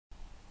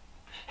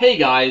Hey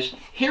guys,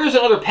 here's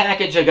another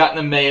package I got in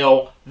the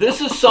mail.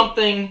 This is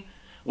something,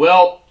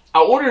 well, I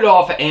ordered it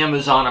off of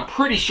Amazon. I'm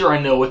pretty sure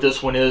I know what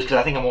this one is because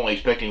I think I'm only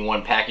expecting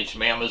one package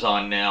from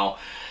Amazon now.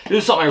 This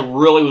is something I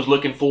really was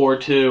looking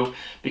forward to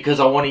because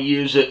I want to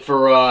use it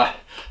for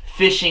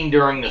fishing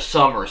during the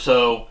summer.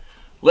 So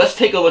let's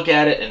take a look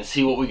at it and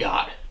see what we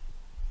got.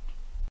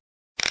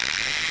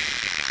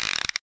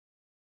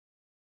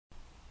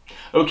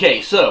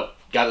 Okay, so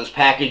got this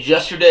package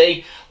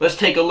yesterday. Let's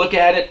take a look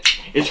at it.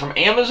 It's from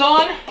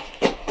Amazon.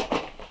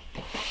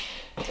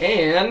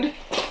 And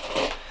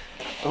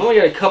I've only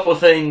got a couple of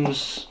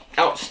things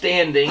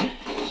outstanding,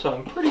 so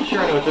I'm pretty sure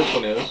I know what this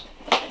one is.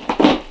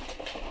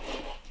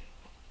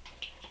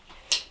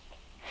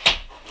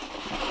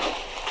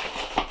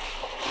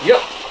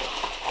 Yep.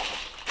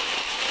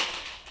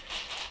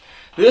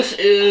 This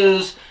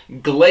is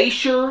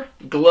Glacier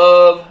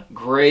Glove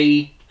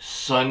Gray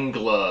Sun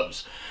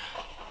Gloves.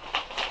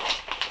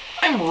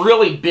 I'm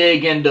really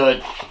big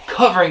into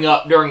covering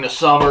up during the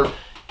summer,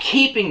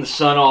 keeping the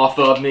sun off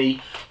of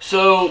me.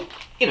 So,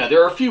 you know,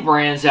 there are a few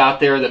brands out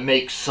there that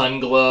make sun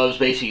gloves,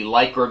 basically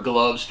Lycra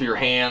gloves for your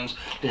hands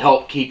to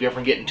help keep you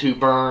from getting too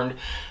burned.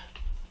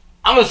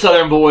 I'm a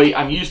southern boy.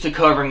 I'm used to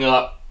covering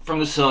up from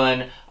the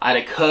sun. I had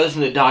a cousin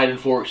that died,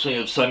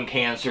 unfortunately, of sun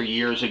cancer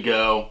years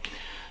ago.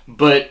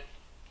 But,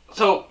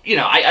 so, you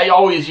know, I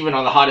always, even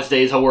on the hottest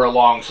days, I wear a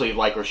long sleeve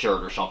Lycra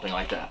shirt or something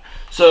like that.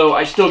 So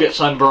I still get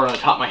sunburn on the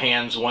top of my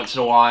hands once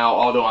in a while,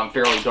 although I'm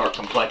fairly dark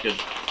complected.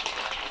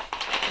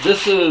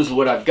 This is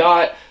what I've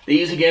got.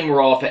 These, again,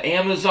 were off of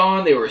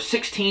Amazon. They were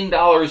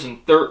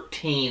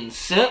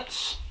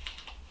 $16.13.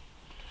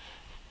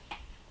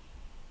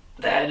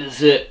 That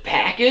is it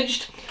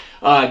packaged.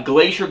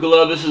 Glacier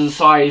glove. This is a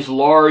size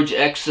large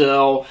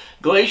XL.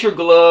 Glacier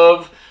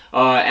glove.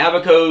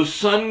 Abaco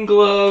sun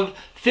glove.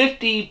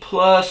 50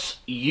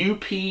 plus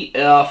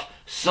UPF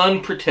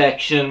sun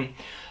protection.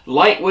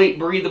 Lightweight,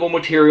 breathable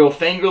material,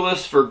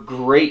 fingerless for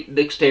great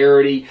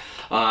dexterity,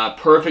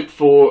 perfect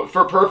for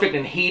perfect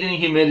in heat and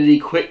humidity,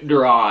 quick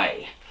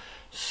dry.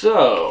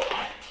 So,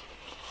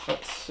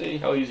 let's see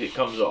how easy it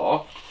comes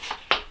off.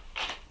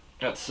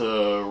 That's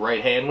the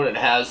right hand one. It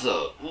has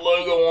a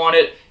logo on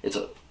it. It's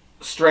a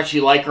stretchy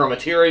Lycra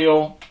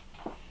material.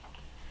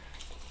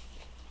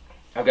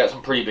 I've got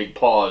some pretty big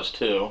paws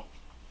too.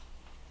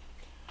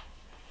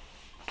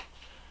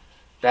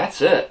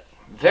 That's it.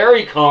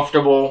 Very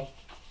comfortable.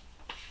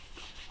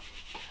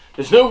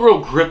 There's no real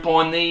grip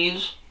on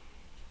these,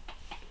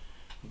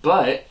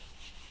 but it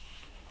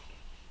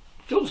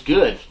feels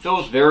good. It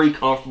feels very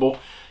comfortable.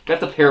 Got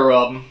the pair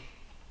of them.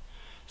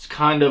 It's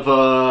kind of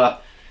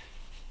a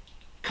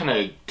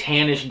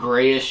tannish,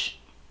 grayish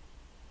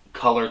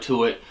color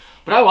to it,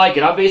 but I like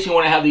it. I basically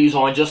want to have these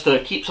on just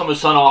to keep some of the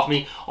sun off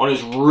me on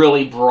those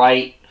really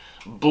bright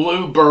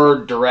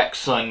bluebird direct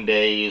sun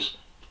days.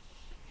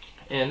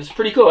 And it's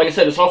pretty cool. Like I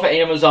said, it's off of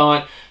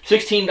Amazon.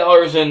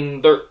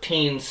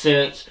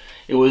 $16.13.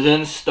 It was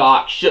in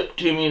stock, shipped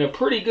to me in a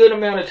pretty good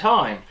amount of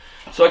time.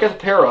 So I got a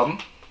pair of them.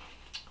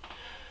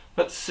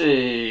 Let's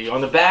see.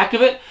 On the back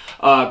of it,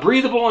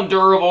 breathable and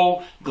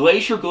durable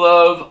Glacier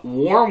glove.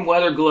 Warm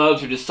weather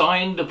gloves are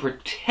designed to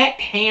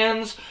protect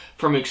hands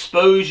from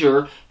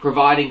exposure,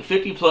 providing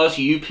 50 plus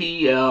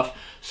UPF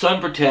sun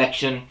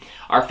protection.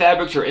 Our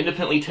fabrics are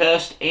independently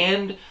tested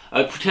and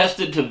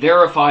tested to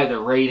verify the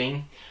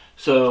rating.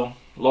 So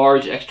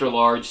large, extra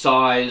large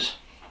size.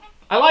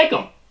 I like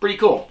them. Pretty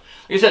cool.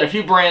 Like I said, a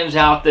few brands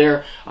out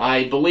there.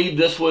 I believe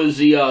this was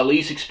the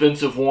least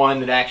expensive one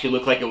that actually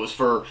looked like it was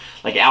for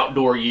like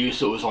outdoor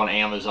use. It was on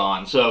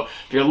Amazon. So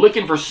if you're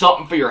looking for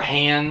something for your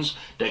hands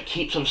to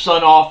keep some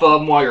sun off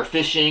of them while you're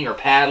fishing or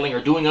paddling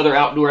or doing other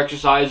outdoor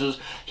exercises,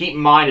 keep in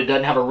mind it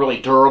doesn't have a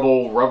really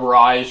durable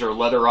rubberized or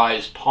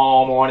leatherized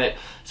palm on it.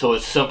 So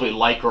it's simply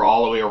Lycra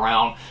all the way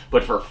around.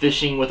 But for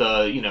fishing with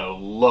a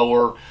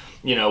lower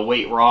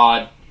weight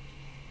rod,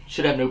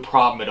 should have no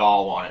problem at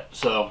all on it.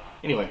 So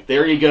anyway,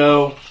 there you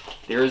go.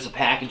 There is a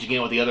package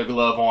again with the other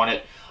glove on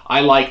it. I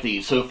like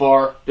these so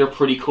far. They're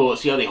pretty cool.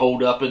 Let's see how they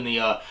hold up in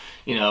the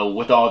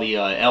with all the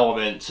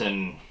elements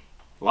and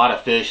a lot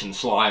of fish and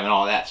slime and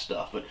all that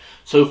stuff. But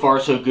so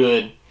far so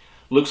good.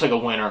 Looks like a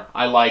winner.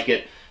 I like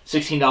it.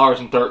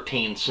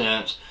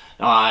 $16.13.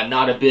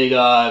 Not a big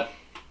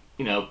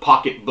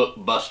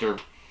pocketbook buster,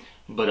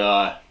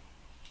 but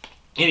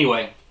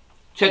anyway,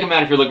 check them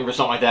out if you're looking for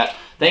something like that.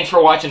 Thanks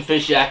for watching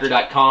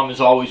FishYacker.com. As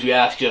always, we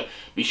ask you,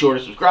 be sure to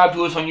subscribe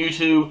to us on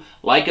YouTube,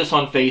 like us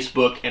on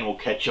Facebook, and we'll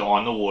catch you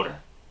on the water.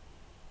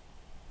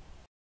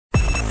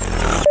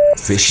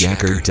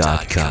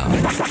 FishYacker.com,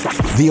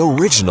 the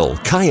original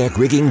kayak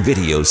rigging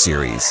video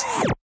series.